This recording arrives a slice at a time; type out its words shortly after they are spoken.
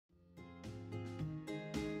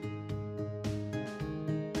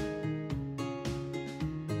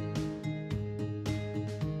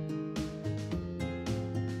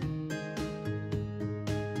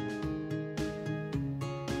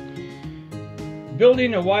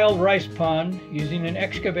building a wild rice pond using an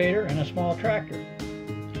excavator and a small tractor.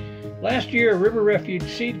 Last year, River Refuge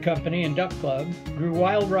Seed Company and Duck Club grew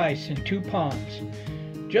wild rice in 2 ponds,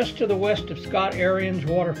 just to the west of Scott Arian's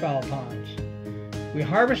waterfowl ponds. We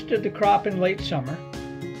harvested the crop in late summer.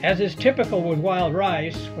 As is typical with wild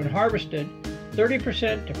rice, when harvested,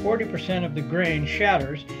 30% to 40% of the grain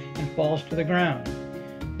shatters and falls to the ground.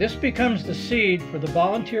 This becomes the seed for the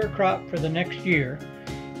volunteer crop for the next year,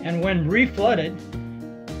 and when reflooded,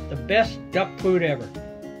 the best duck food ever.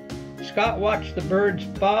 Scott watched the birds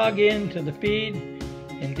bog into the feed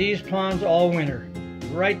in these ponds all winter.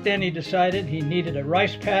 Right then he decided he needed a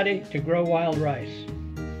rice paddy to grow wild rice.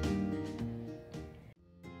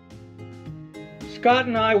 Scott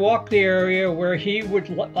and I walked the area where he would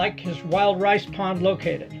like his wild rice pond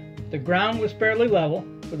located. The ground was fairly level,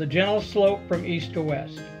 with a gentle slope from east to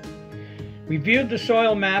west. We viewed the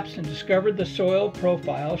soil maps and discovered the soil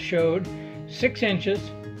profile showed 6 inches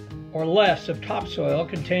or less of topsoil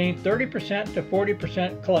containing 30% to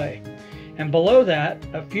 40% clay, and below that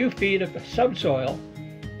a few feet of subsoil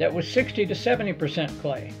that was 60 to 70%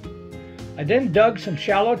 clay. I then dug some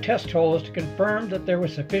shallow test holes to confirm that there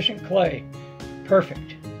was sufficient clay.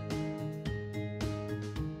 Perfect.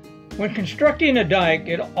 When constructing a dike,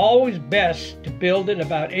 it's always best to build it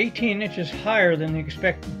about 18 inches higher than the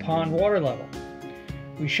expected pond water level.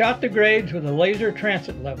 We shot the grades with a laser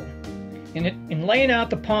transit level. In laying out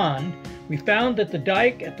the pond, we found that the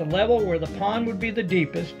dike at the level where the pond would be the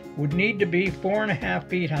deepest would need to be 4.5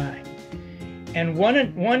 feet high and 1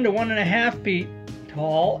 to 1.5 feet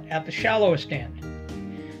tall at the shallowest end.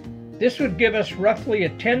 This would give us roughly a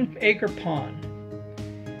 10-acre pond.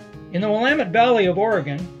 In the Willamette Valley of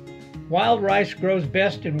Oregon, wild rice grows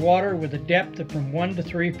best in water with a depth of from 1 to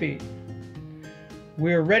 3 feet.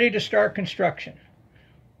 We are ready to start construction.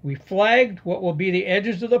 We flagged what will be the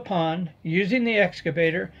edges of the pond. Using the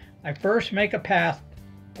excavator, I first make a path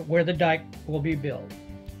where the dike will be built.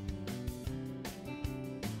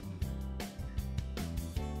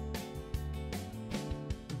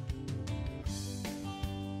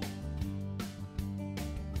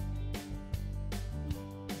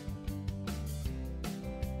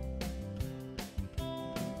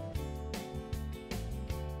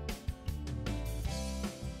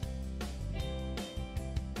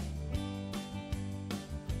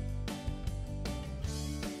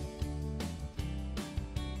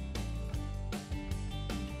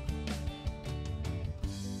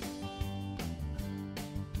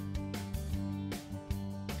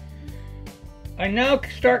 I now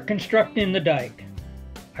start constructing the dike.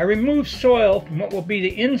 I remove soil from what will be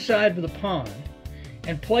the inside of the pond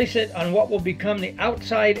and place it on what will become the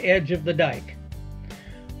outside edge of the dike.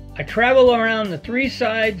 I travel around the 3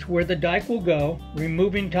 sides where the dike will go,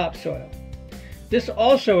 removing topsoil. This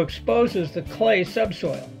also exposes the clay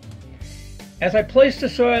subsoil. As I place the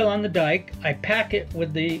soil on the dike, I pack it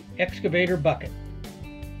with the excavator bucket.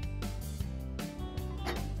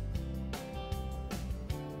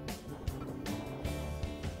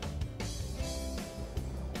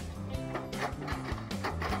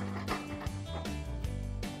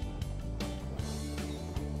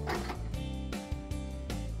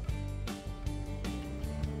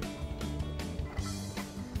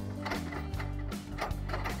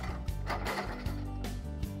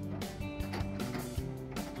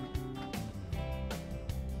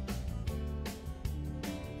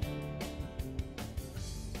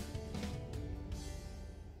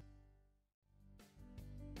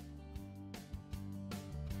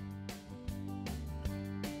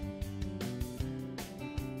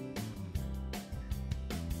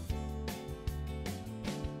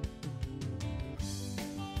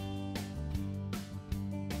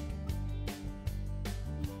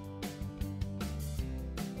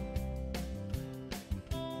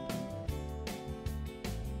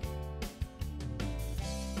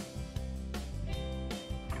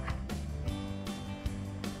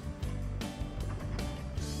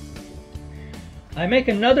 I make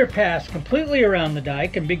another pass completely around the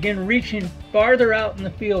dike and begin reaching farther out in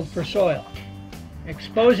the field for soil,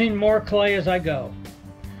 exposing more clay as I go.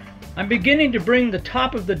 I'm beginning to bring the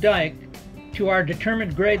top of the dike to our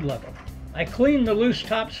determined grade level. I clean the loose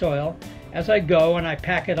topsoil as I go and I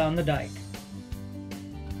pack it on the dike.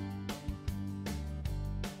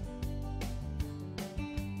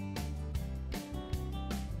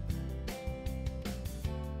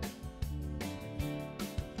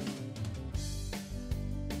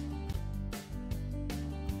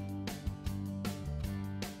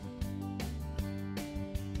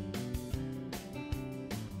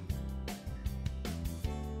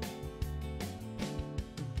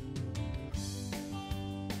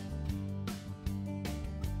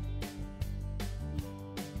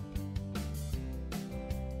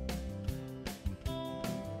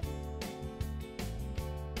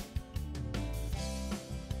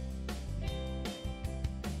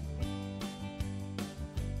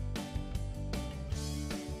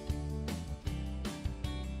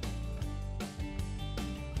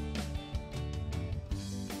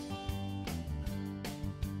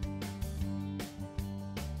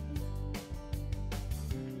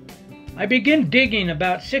 I begin digging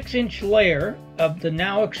about 6-inch layer of the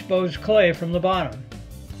now exposed clay from the bottom.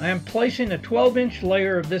 I am placing a 12-inch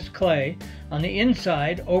layer of this clay on the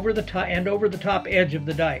inside over the top edge of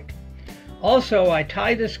the dike. Also, I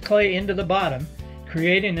tie this clay into the bottom,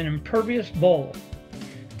 creating an impervious bowl.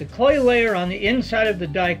 The clay layer on the inside of the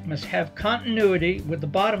dike must have continuity with the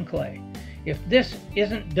bottom clay. If this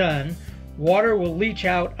isn't done, water will leach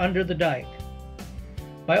out under the dike.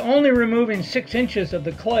 By only removing 6 inches of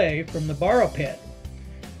the clay from the borrow pit,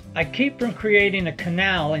 I keep from creating a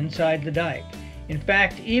canal inside the dike. In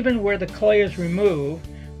fact, even where the clay is removed,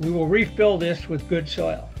 we will refill this with good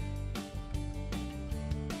soil.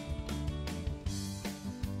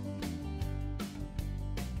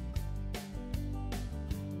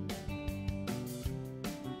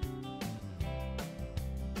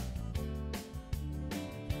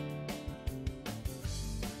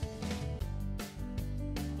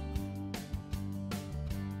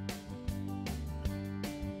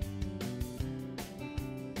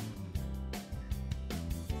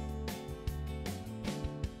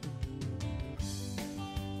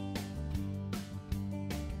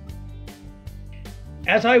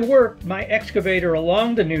 As I work my excavator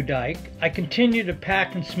along the new dike, I continue to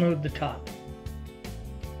pack and smooth the top.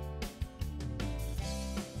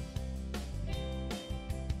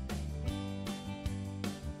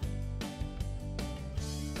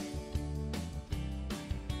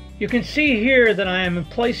 You can see here that I am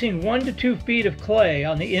placing 1 to 2 feet of clay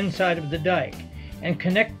on the inside of the dike and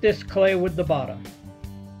connect this clay with the bottom.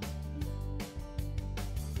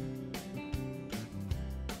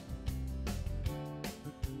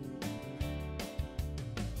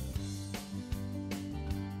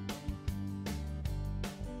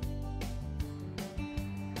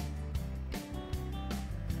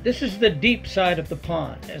 This is the deep side of the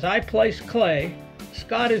pond. As I place clay,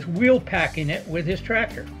 Scott is wheel packing it with his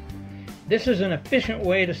tractor. This is an efficient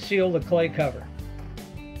way to seal the clay cover.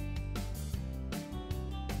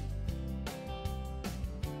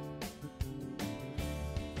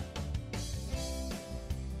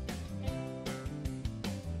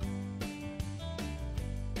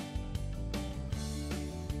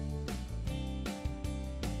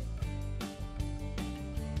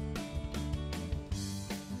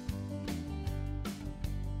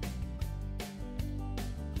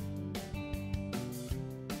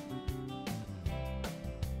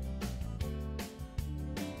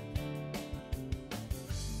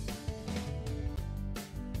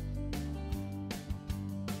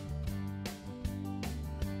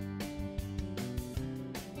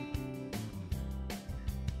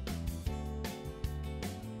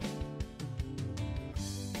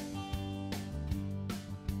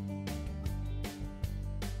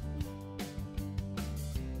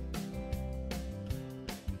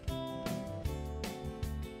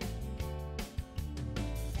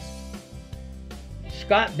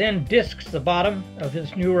 Scott then discs the bottom of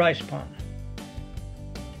his new rice pond.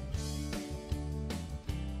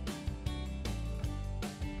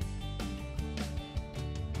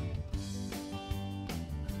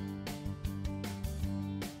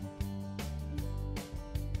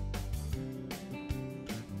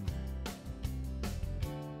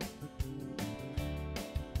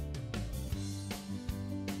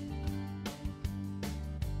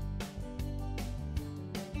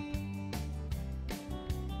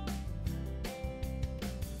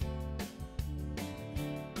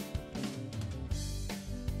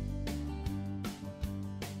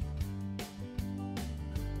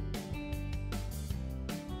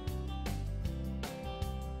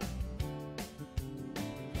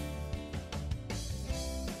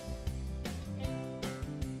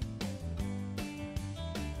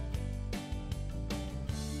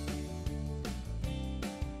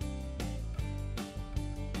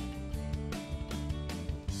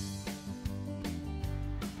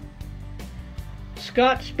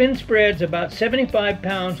 Scott spin spreads about 75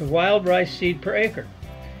 pounds of wild rice seed per acre.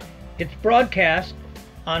 It's broadcast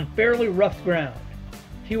on fairly rough ground.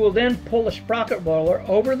 He will then pull a sprocket roller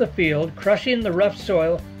over the field, crushing the rough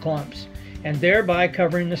soil clumps and thereby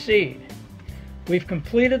covering the seed. We've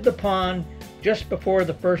completed the pond just before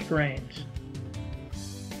the first rains.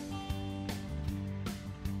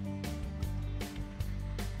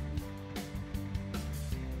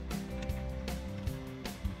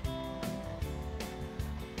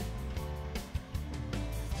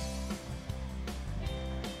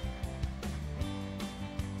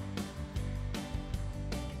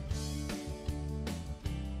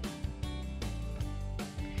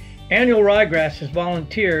 Annual ryegrass has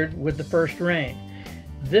volunteered with the first rain.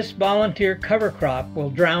 This volunteer cover crop will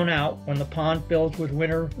drown out when the pond fills with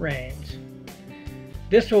winter rains.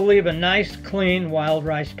 This will leave a nice, clean wild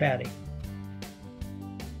rice paddy.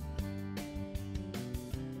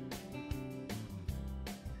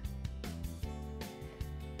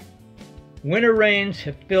 Winter rains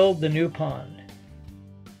have filled the new pond.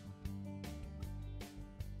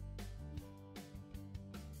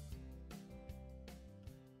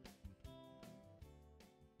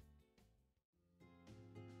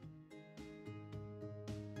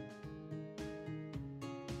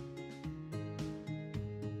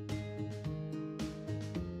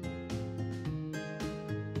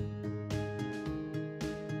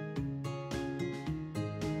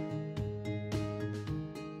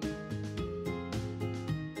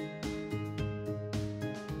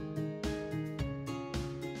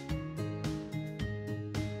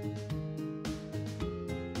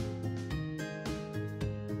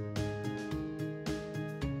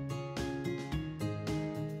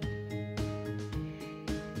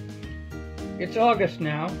 It's August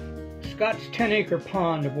now. Scott's 10-acre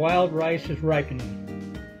pond of wild rice is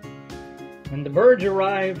ripening. When the birds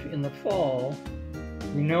arrive in the fall,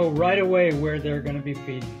 we know right away where they're going to be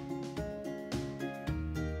feeding.